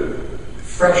food,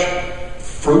 fresh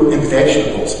fruit and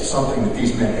vegetables, something that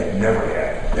these men had never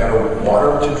had, better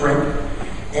water to drink,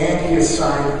 and he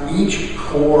assigned each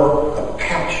corps a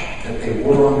patch that they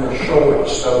wore on their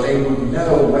shoulders so they would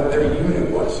know what their unit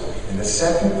was. And the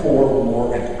 2nd Corps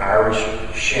wore an Irish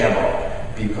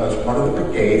shamrock because one of the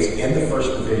brigades in the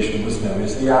 1st Division was known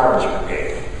as the Irish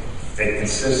Brigade. They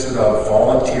consisted of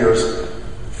volunteers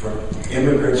from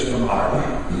immigrants from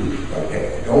Ireland.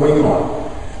 Okay, going on.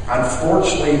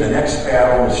 Unfortunately, the next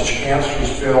battle was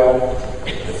Chancellorsville.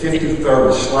 The 53rd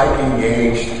was slightly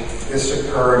engaged. This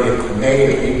occurred in May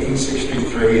of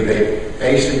 1863. They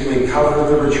basically covered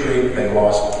the retreat. They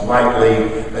lost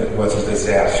lightly, but it was a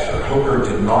disaster. Hooker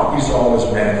did not resolve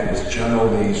his men. It was General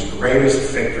Lee's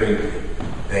greatest victory.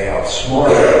 They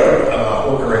outsmarted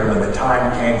Hooker, and when the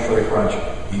time came for the crunch,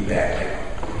 he backed down.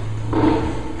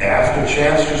 After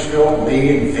Chancellorsville,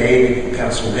 Lee invaded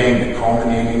Pennsylvania,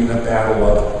 culminating in the Battle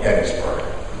of Gettysburg.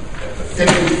 The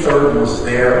 53rd was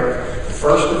there. The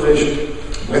 1st Division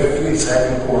with the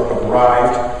 2nd Corps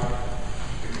arrived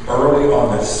early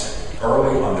on the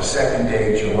 2nd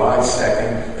day, July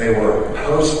 2nd. They were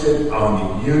posted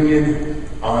on the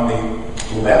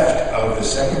left of the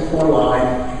 2nd Corps line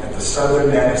at the southern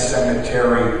end of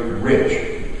Cemetery Ridge.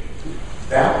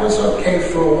 That was okay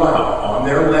for a while. On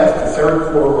their left, the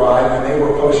 3rd Corps arrived, and they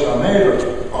were posted on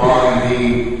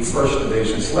the 1st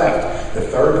Division's left. The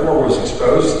 3rd Corps was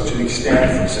exposed to the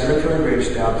extent from Cemetery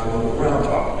Ridge down to Little Round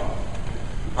Top.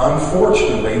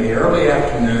 Unfortunately, in the early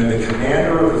afternoon, the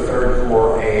commander of the 3rd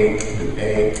Corps, a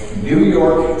New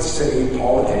York City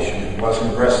politician who was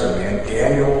an aggressive man,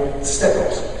 Daniel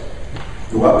Stickles,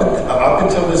 who up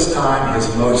until this time,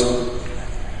 his most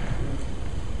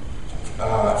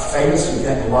famous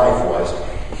event in life was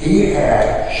he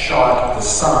had shot the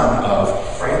son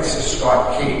of Francis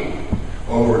Scott Key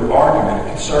over an argument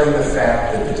concerning the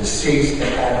fact that the deceased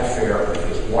had had an affair with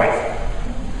his wife.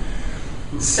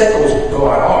 Stickles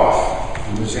got off.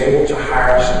 He was able to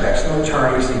hire some excellent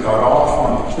attorneys. He got off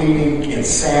on pleading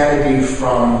insanity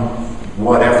from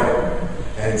whatever.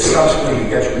 And subsequently he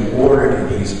gets rewarded,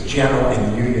 and he's a general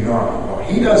in the Union Army. Well,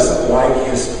 he doesn't like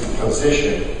his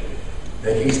position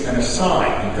that he's been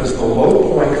assigned because the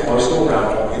low point close to the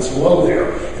round, it's low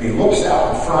there, and he looks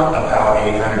out in front about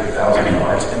 800,000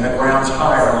 yards, and the ground's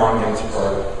higher along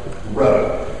Gettysburg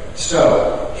Road.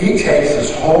 So he takes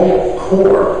his whole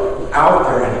corps out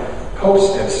there and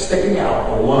posts them sticking out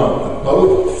alone with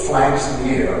both flanks in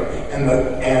the air, and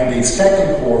the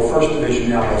 2nd Corps, 1st Division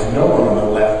now has no one on the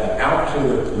left, and out to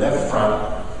the left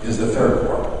front is the 3rd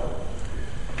Corps.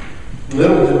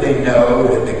 Little did they know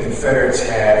that the Confederates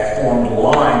had formed a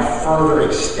line further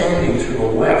extending to the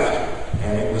left,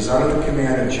 and it was under the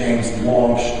command of James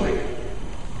Longstreet.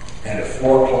 And at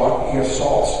 4 o'clock, he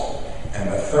assaults, and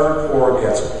the 3rd Corps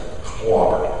gets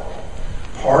clobbered.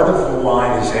 Part of the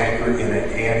line is anchored in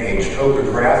a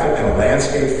topographic and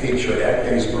landscape feature at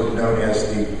Gettysburg known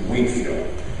as the wheat field.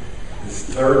 The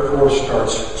 3rd Corps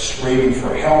starts screaming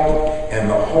for help, and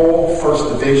the whole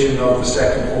 1st Division of the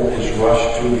 2nd Corps is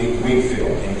rushed to the wheat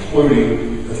field,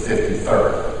 including the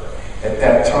 53rd. At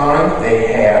that time, they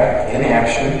had in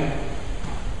action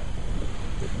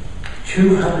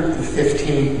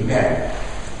 215 men.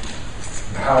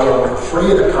 However,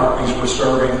 3 of the companies were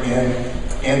serving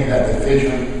in that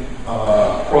division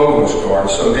provost guard,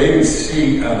 so they didn't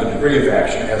see the degree of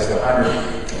action as the other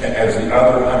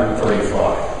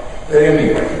 135. But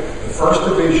anyway, the 1st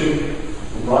Division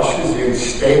rushes in,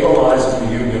 stabilizes the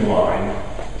Union line.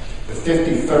 The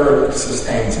 53rd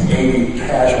sustains 80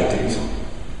 casualties.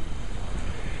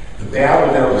 The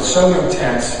battle there was so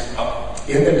intense.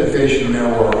 In the division,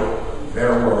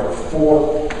 there were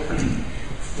four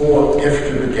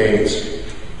infantry brigades.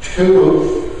 Two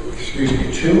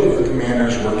of the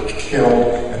commanders were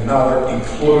killed. Another,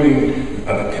 including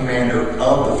the commander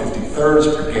of the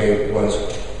 53rd Brigade, was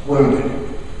wounded.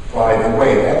 By the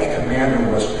way, that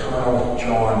commander was Colonel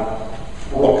John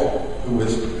Brooke, who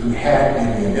had been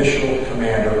the initial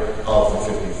commander of the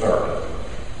 53rd.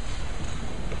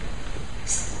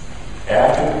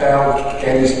 After the Battle of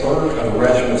Gettysburg, the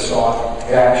regiment sought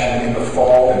action in the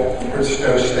fall at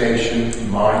Bristow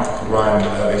Station, Mine Run.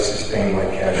 They sustained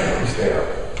light casualties there.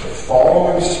 The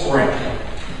following spring,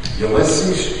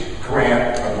 Ulysses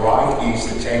Grant arrived east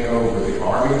to take over the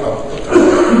Army of the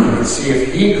Potomac and see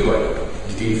if he could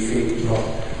defeat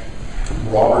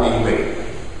Robert E. Lee.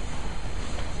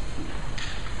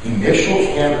 The initial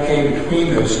campaign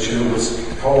between those two was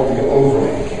called the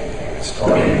Overland Campaign. It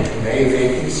started in May of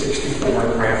 1864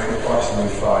 and ran for approximately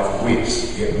 5 weeks.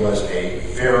 It was a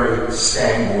very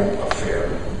sanguine affair.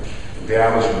 The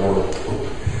battles were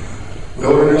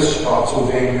Wilderness,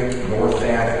 Spotsylvania, North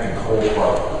Anna, and Cold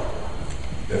Harbor.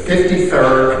 The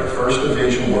 53rd and the 1st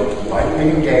Division were lightly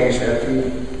engaged at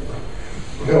the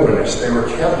Wilderness. They were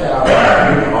kept out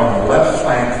on the left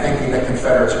flank, thinking the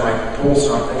Confederates might pull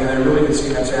something, and they really didn't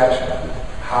see much action.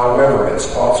 However, at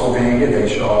Spotsylvania, they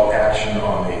saw action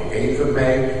on the 8th of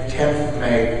May, 10th of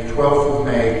May, 12th of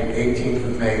May, 18th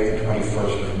of May, and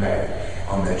 21st of May.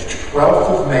 On the 12th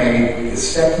of May, the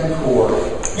 2nd Corps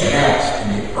massed in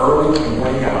the early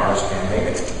morning hours, and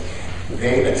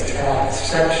they attacked a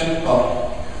section of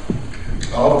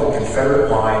the Confederate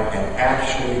line and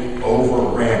actually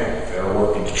overran it. There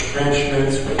were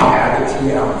entrenchments with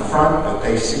Abity out in front, but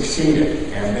they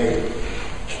succeeded, and they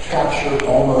captured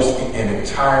almost an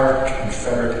entire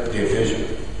Confederate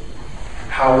division.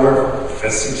 However, the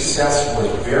success was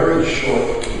very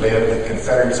short-lived. The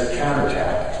Confederates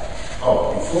counterattacked.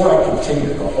 Before I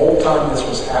continue, the whole time this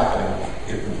was happening,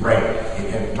 it rained. It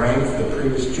had rained for the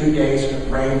previous 2 days, and it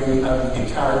rained the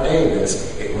entire day of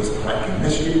this. It was like a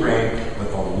misty rain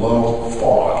with a low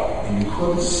fog, and you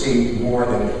couldn't see more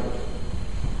than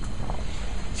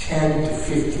 10 to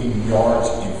 15 yards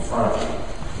in front of you.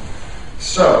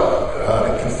 So,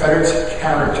 the Confederates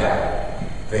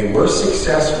counterattacked. They were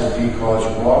successful because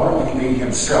Robert E. Lee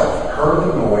himself heard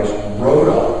the noise, rode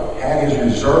up, had his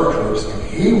reserve troops, and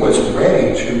he was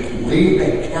ready to lead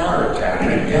a counterattack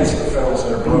against the Federals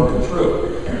that had broken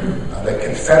through. The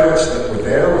Confederates that were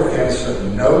there with him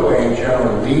said, "No way,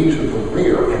 General Lee to the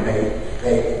rear," and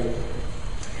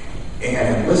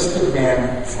and enlisted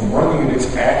men from one of the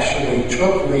units actually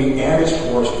took Lee and his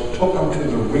force, took them to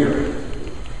the rear.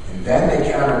 Then they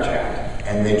counterattacked,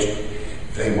 and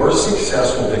they were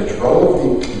successful. They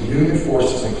drove the Union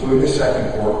forces, including the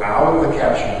 2nd Corps, out of the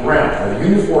captured ground. Now, the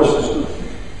Union forces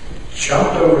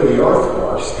jumped over the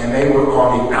earthworks, and they were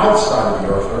on the outside of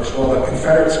the earthworks, while the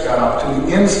Confederates got up to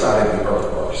the inside of the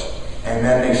earthworks. And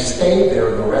then they stayed there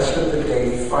the rest of the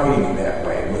day fighting that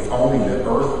way, with only the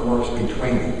earthworks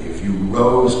between them. If you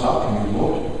rose up and you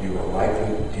looked, you were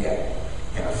likely dead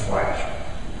in a flash.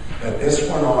 But this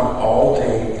went on all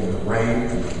day in the rain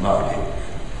and the mud.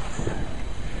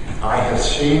 I have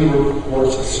seen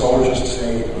reports of soldiers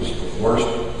say it was the worst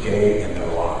day in their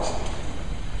lives.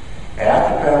 At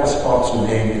the Battle of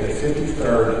Spotsylvania, the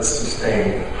 53rd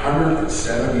sustained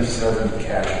 177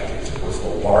 casualties. It was the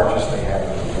largest they had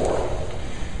in the war.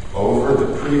 Over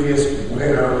the previous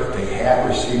winter, they had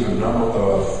received a number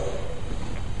of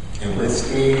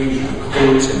enlistees,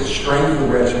 recruits, and the strength of the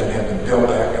regiment had been built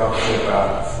back up to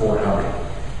about 400.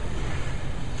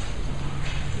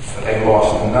 They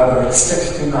lost another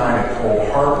 69 at Cold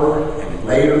Harbor, and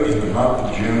later in the month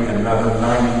of June, another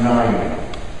 99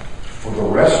 men. For the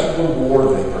rest of the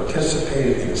war, they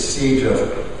participated in the siege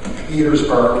of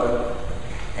Petersburg,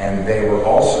 and they were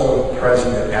also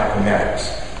present at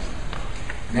Appomattox.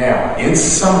 Now, in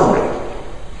summary,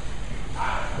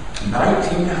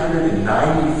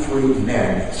 1,993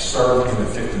 men served in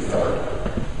the 53rd.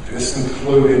 This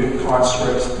included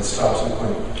conscripts and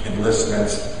subsequent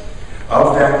enlistments.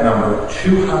 Of that number,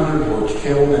 200 were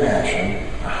killed in action,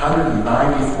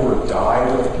 194 died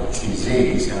of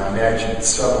disease, and I imagine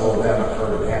several of them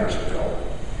occurred at Andersonville,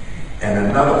 and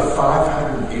another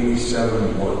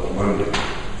 587 were wounded.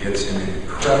 It's an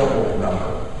incredible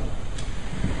number.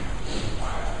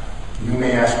 You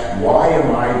may ask, why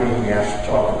am I being asked to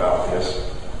talk about this?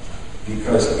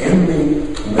 Because in the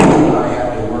lane I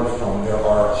have to work from, there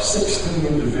are 16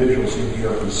 individuals in here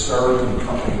who served in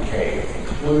Company K,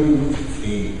 including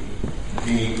the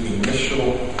initial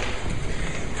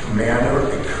commander, a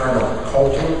Colonel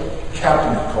Coulter,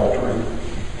 Captain Coulter,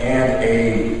 and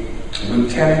a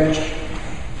Lieutenant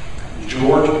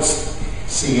George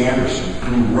C. Anderson,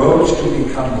 who rose to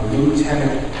become the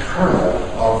Lieutenant Colonel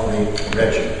of the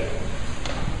regiment.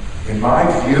 In my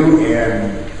view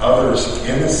and others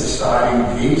in the society,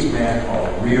 these men are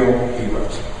real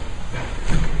heroes.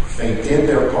 They did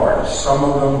their part. Some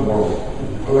of them were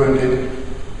wounded,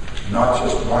 not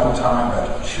just one time,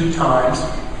 but 2 times.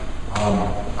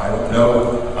 I don't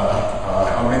know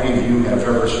how many of you have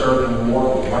ever served in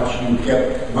war, but once you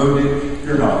get wounded,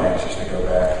 you're not anxious to go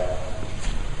back.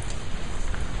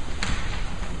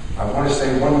 I want to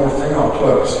say one more thing, I'll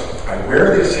close. I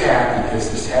wear this hat because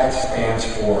this hat stands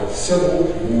for Civil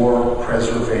War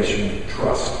Preservation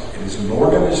Trust. It is an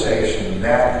organization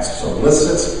that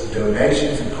solicits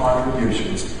donations and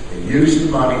contributions. They use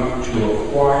the money to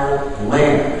acquire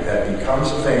land that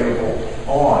becomes available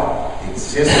on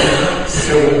existing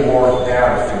Civil War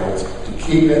battlefields to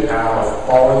keep it out of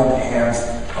falling in the hands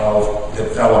of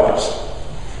developers.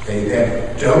 They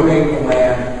then donate the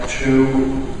land to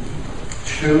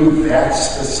that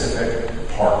specific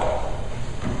park.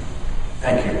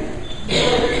 Thank you.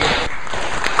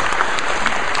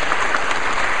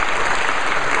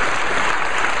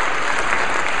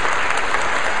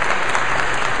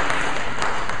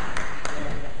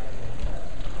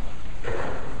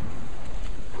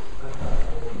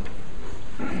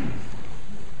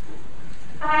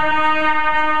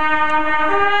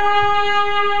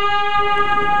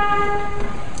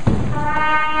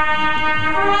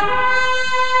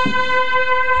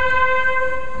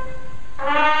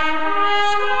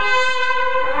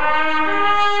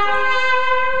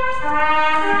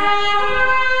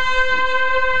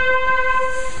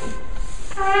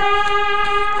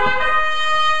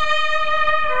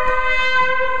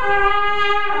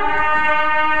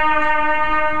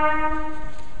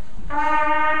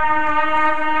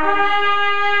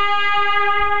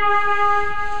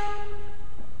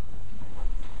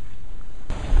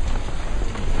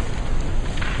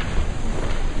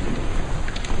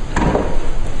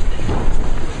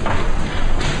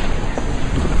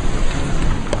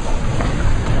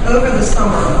 Over the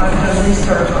summer, I've done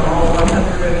research on all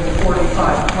 146,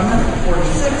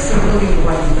 including the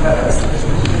White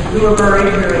who are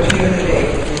buried here at Unity.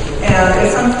 And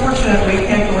it's unfortunate we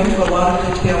can't go into a lot of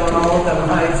detail on all of them.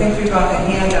 I think we got the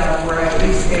handout where I at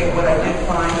least gave what I did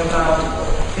find about,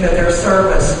 their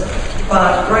service.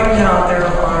 But right now there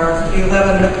are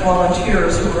 11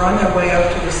 volunteers who are on their way up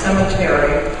to the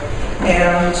cemetery,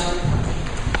 and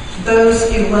those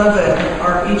 11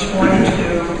 are each going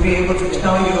to be able to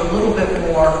tell you a little bit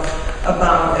more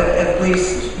about at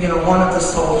least, one of the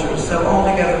soldiers. So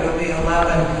altogether there'll be 11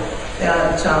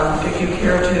 that if you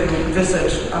care to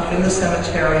visit up in the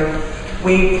cemetery.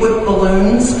 We put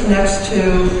balloons next to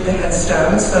the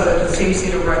headstones so that it's easy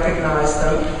to recognize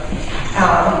them.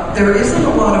 There isn't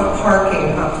a lot of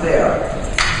parking up there.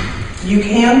 You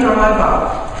can drive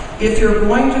up. If you're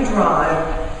going to drive,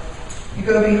 you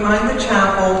go behind the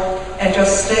chapel and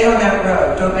just stay on that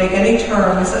road. Don't make any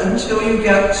turns until you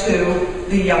get to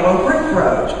the yellow brick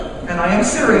road. And I am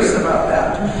serious about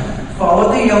that. Follow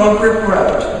the yellow brick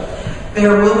road.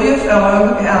 There will be a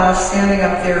fellow standing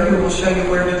up there who will show you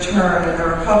where to turn, and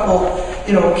there are a couple,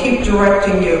 keep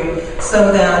directing you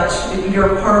so that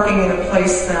you're parking in a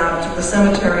place that the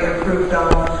cemetery approved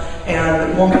of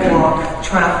and won't block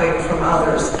traffic from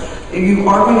others. You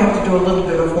are going to have to do a little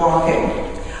bit of walking.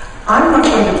 I'm not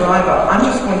going to drive up, I'm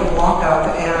just going to walk up,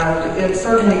 and it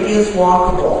certainly is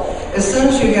walkable. As soon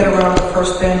as you get around the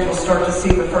first bend, you'll start to see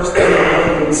the first bend of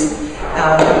balloons.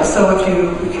 So if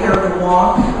you care to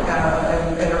walk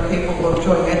and are capable of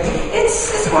doing it, it's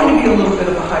it's going to be a little bit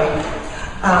of a hike.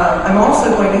 I'm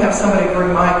also going to have somebody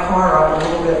bring my car up a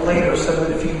little bit later so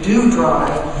that if you do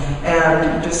drive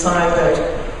and decide that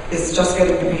it's just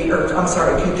getting to be, or I'm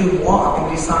sorry, if you do walk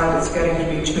and decide it's getting to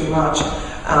be too much,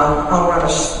 I'll run a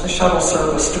shuttle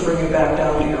service to bring you back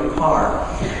down to your car.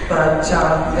 But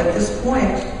at this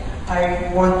point,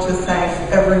 I want to thank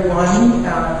everyone.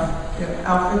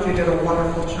 Alfred, you did a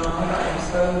wonderful job. I'm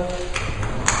so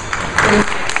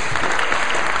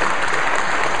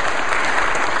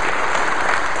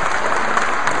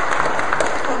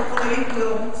hopefully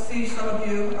we'll see some of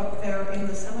you